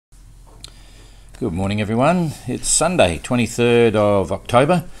Good morning, everyone. It's Sunday, 23rd of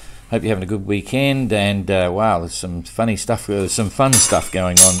October. Hope you're having a good weekend. And wow, there's some funny stuff, some fun stuff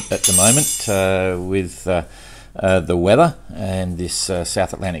going on at the moment with the weather and this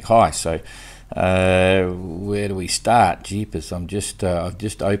South Atlantic high. So where do we start? Jeepers, I've just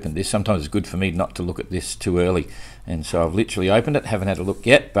opened this. Sometimes it's good for me not to look at this too early, and so I've literally opened it. Haven't had a look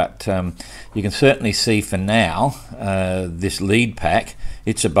yet, but you can certainly see for now this lead pack.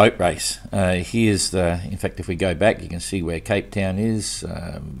 It's a boat race. Here's in fact, if we go back, you can see where Cape Town is.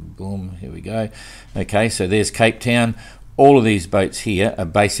 Boom, here we go. Okay, so there's Cape Town. All of these boats here are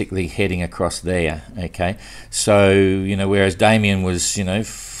basically heading across there. Okay, so whereas Damien was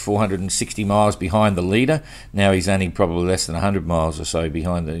 460 miles behind the leader, now he's only probably less than 100 miles or so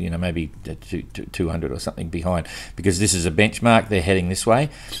behind the maybe 200 or something behind, because this is a benchmark. They're heading this way,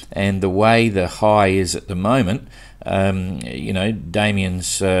 and the way the high is at the moment,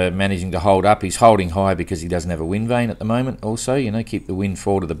 Damien's managing to hold up. He's holding high because he doesn't have a wind vane at the moment. Also, keep the wind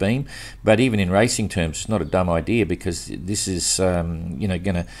forward of the beam. But even in racing terms, it's not a dumb idea, because this is going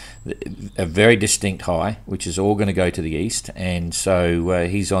to a very distinct high, which is all going to go to the east, and so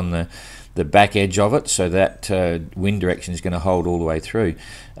he's on the back edge of it, so that wind direction is going to hold all the way through.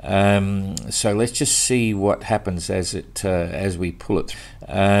 So let's just see what happens as we pull it.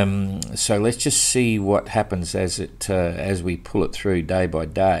 So let's just see what happens as we pull it through day by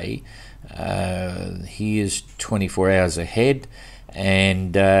day. Here's 24 hours ahead.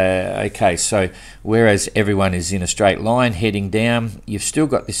 And okay, so whereas everyone is in a straight line heading down, you've still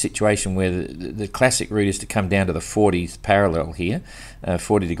got this situation where the classic route is to come down to the 40th parallel here,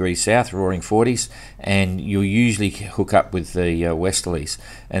 40 degrees south, roaring 40s, and you'll usually hook up with the westerlies.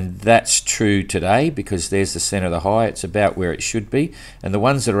 And that's true today, because there's the centre of the high. It's about where it should be. And the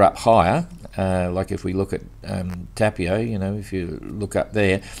ones that are up higher, like if we look at Tapio, if you look up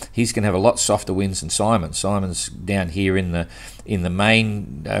there, he's going to have a lot softer winds than Simon. Simon's down here in the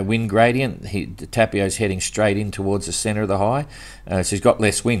main wind gradient. Tapio's heading straight in towards the centre of the high, so he's got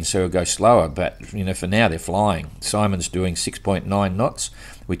less wind, so he'll go slower. But for now they're flying. Simon's doing 6.9 knots,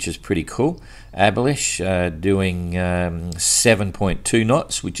 which is pretty cool. Abelish doing 7.2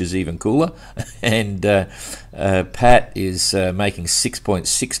 knots, which is even cooler. And Pat is making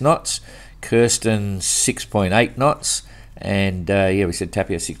 6.6 knots. Kirsten 6.8 knots, and we said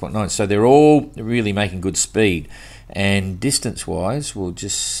Tapio 6.9. So they're all really making good speed. And distance wise, we'll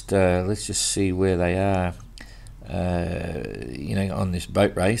just let's just see where they are on this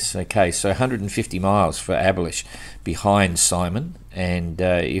boat race. Okay, so 150 miles for Abelish behind Simon. And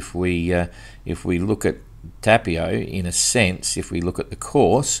if we look at Tapio, in a sense, if we look at the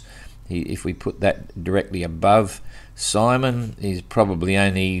course, if we put that directly above Simon, he's probably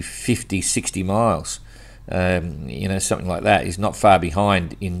only 50-60 miles, something like that. He's not far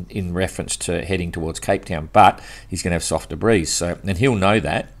behind in reference to heading towards Cape Town, but he's going to have softer breeze. So, and he'll know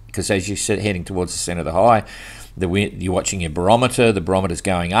that, because as you said, heading towards the centre of the high, you're watching your barometer. The barometer's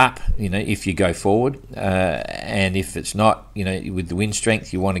going up, if you go forward, and if it's not, with the wind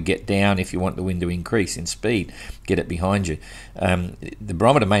strength, you want to get down. If you want the wind to increase in speed, get it behind you. The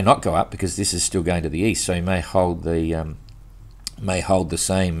barometer may not go up, because this is still going to the east, so you may hold the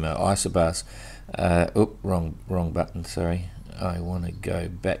same isobars. Wrong button. Sorry, I want to go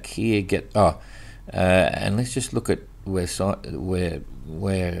back here. And let's just look at where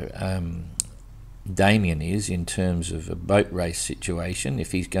Damien is in terms of a boat race situation.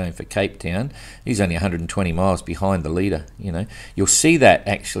 If he's going for Cape Town, he's only 120 miles behind the leader. You'll see that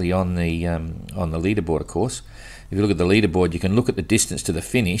actually on the leaderboard, of course. If you look at the leaderboard, you can look at the distance to the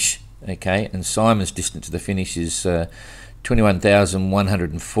finish. Okay, and Simon's distance to the finish is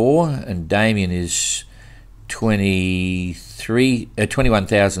 21,104, and Damien is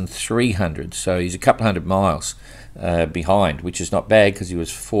 21,300. So he's a couple hundred miles behind, which is not bad, because he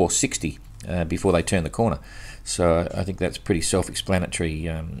was 460 before they turned the corner. So I think that's pretty self-explanatory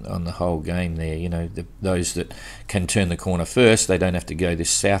on the whole game there. Those that can turn the corner first, they don't have to go this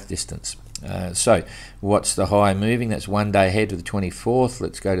south distance. So what's the high moving? That's 1 day ahead to the 24th.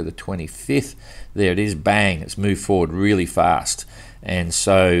 Let's go to the 25th. There it is. Bang. It's moved forward really fast. And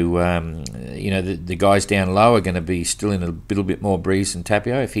so, the guys down low are going to be still in a little bit more breeze than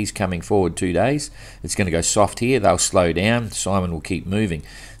Tapio. If he's coming forward 2 days, it's going to go soft here. They'll slow down. Simon will keep moving.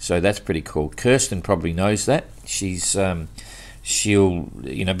 So that's pretty cool. Kirsten probably knows that. She'll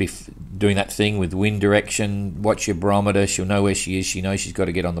be doing that thing with wind direction. Watch your barometer. She'll know where she is. She knows she's got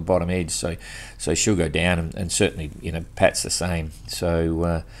to get on the bottom edge. So she'll go down, and certainly Pat's the same.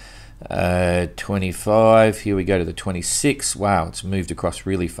 So 25, here we go to the 26. Wow, it's moved across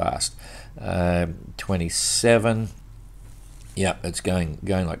really fast. 27, Yeah, it's going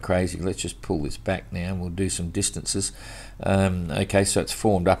like crazy. Let's just pull this back now and we'll do some distances. Okay, so it's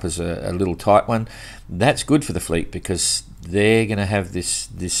formed up as a little tight one. That's good for the fleet because they're going to have this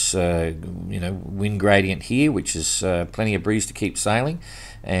wind gradient here, which is plenty of breeze to keep sailing,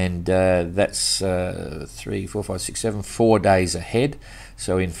 and that's 3, 4, 5, 6, 7, 4 days ahead.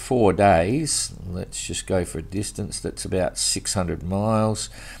 So in 4 days, let's just go for a distance that's about 600 miles.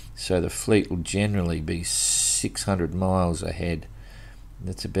 So the fleet will generally be 600 miles ahead.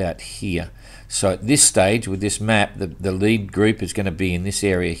 That's about here. So at this stage with this map, the lead group is going to be in this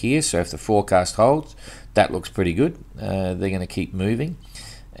area here. So if the forecast holds, that looks pretty good. They're going to keep moving.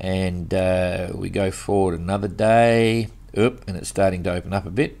 And we go forward another day. And it's starting to open up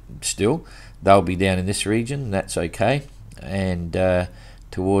a bit still. They'll be down in this region. That's okay. And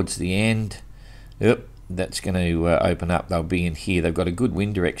towards the end, that's going to open up. They'll be in here. They've got a good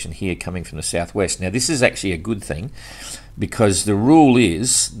wind direction here coming from the southwest. Now this is actually a good thing because the rule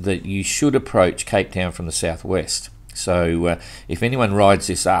is that you should approach Cape Town from the southwest. So if anyone rides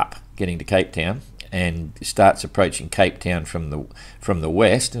this up getting to Cape Town and starts approaching Cape Town from the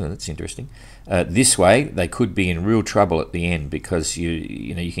west, that's interesting, this way they could be in real trouble at the end because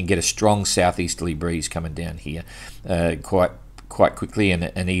you can get a strong southeasterly breeze coming down here quite quickly,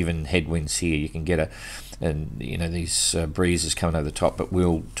 and even headwinds here. You can get these breezes coming over the top, but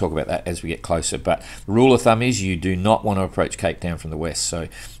we'll talk about that as we get closer. But the rule of thumb is you do not want to approach Cape Town from the west, so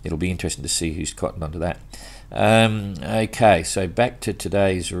it'll be interesting to see who's cottoned onto that. Okay, so back to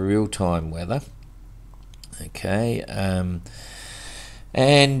today's real-time weather. Okay,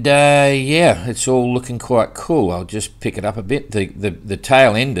 yeah, it's all looking quite cool. I'll just pick it up a bit. The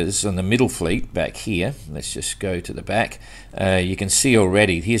tail enders on the middle fleet back here, let's just go to the back. You can see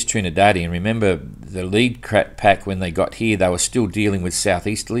already, here's Trinidadian. Remember the lead pack when they got here, they were still dealing with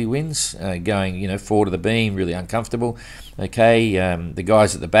southeasterly winds, going forward of the beam, really uncomfortable. Okay, the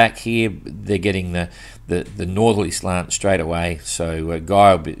guys at the back here, they're getting the northerly slant straight away, so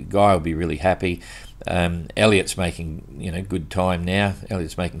Guy will be really happy. Elliot's making good time now.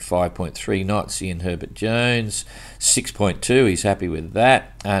 Elliot's making 5.3 knots. Ian Herbert Jones 6.2. He's happy with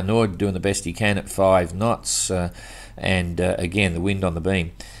that. Nord doing the best he can at 5 knots, and again the wind on the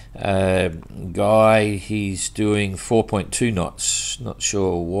beam. Guy, he's doing 4.2 knots. Not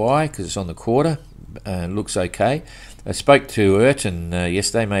sure why, because it's on the quarter. Looks okay. I spoke to Ayrton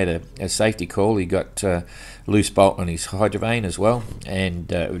yesterday, made a safety call. He got loose bolt on his hydrovane as well,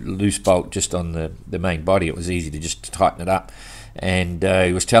 and loose bolt just on the main body. It was easy to just tighten it up, and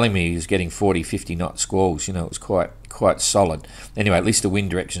he was telling me he was getting 40-50 knot squalls. It was quite solid. Anyway, at least the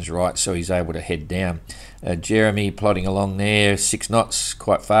wind direction's right, so he's able to head down. Jeremy plodding along there, 6 knots,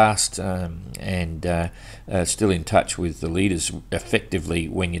 quite fast, and still in touch with the leaders effectively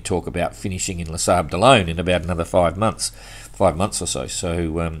when you talk about finishing in Les Sables d'Olonne in about another 5 months or so.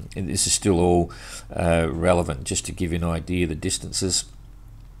 So this is still all relevant, just to give you an idea of the distances.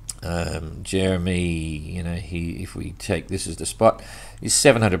 Jeremy, if we take this as the spot, is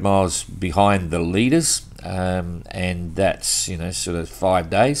 700 miles behind the leaders, and that's sort of 5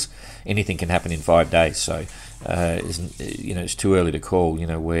 days. Anything can happen in 5 days, so it's too early to call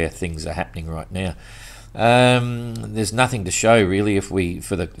where things are happening right now. There's nothing to show really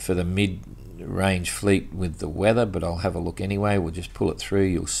for the mid-range fleet with the weather, but I'll have a look anyway. We'll just pull it through.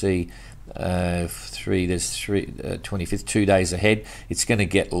 You'll see there's 25th, 2 days ahead. It's going to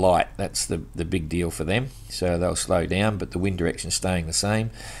get light. That's the big deal for them, so they'll slow down, but the wind direction is staying the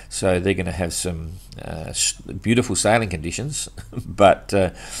same, so they're going to have some beautiful sailing conditions but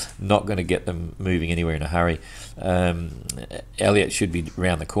not going to get them moving anywhere in a hurry. Elliot should be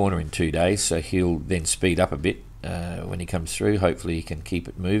around the corner in 2 days, so he'll then speed up a bit when he comes through. Hopefully he can keep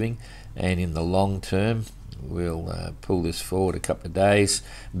it moving, and in the long term we'll pull this forward a couple of days.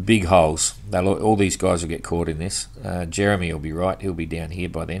 Big holes. All these guys will get caught in this. Jeremy will be right. He'll be down here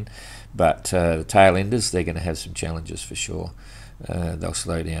by then. But the tail enders, they're going to have some challenges for sure. They'll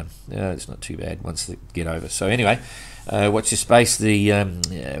slow down. It's not too bad once they get over. So anyway, watch your space.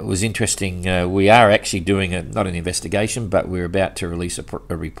 It was interesting. We are actually doing not an investigation, but we're about to release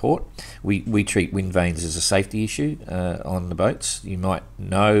a report. We treat wind vanes as a safety issue on the boats. You might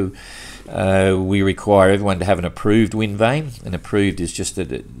know we require everyone to have an approved wind vane. And approved is just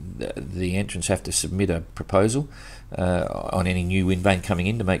that the entrants have to submit a proposal on any new wind vane coming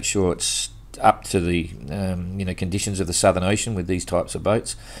in to make sure it's up to the conditions of the Southern Ocean with these types of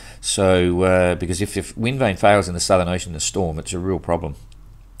boats. So because if wind vane fails in the Southern Ocean in a storm, it's a real problem.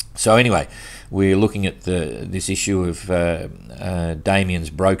 So anyway, we're looking at this issue of Damien's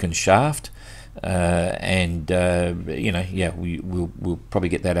broken shaft. we'll probably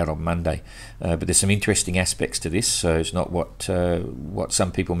get that out on Monday. But there's some interesting aspects to this, so it's not what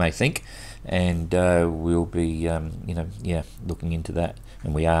some people may think, and we'll be looking into that,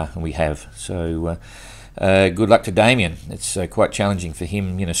 and we have. So good luck to Damien. It's quite challenging for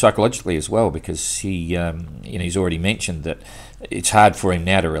him, psychologically as well, because he's already mentioned that it's hard for him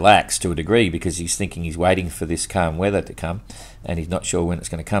now to relax to a degree, because he's thinking he's waiting for this calm weather to come, and he's not sure when it's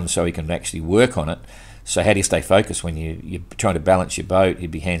going to come, so he can actually work on it. So how do you stay focused when you're trying to balance your boat? He'd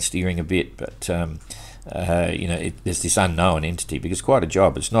be hand steering a bit, but there's this unknown entity, because it's quite a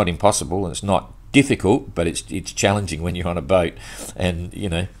job. It's not impossible, and it's not difficult, but it's challenging when you're on a boat, and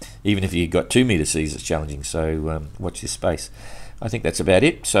even if you've got 2 metre seas, it's challenging. So watch this space. I think that's about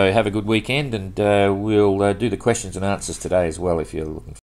it. So have a good weekend, and we'll do the questions and answers today as well if you're looking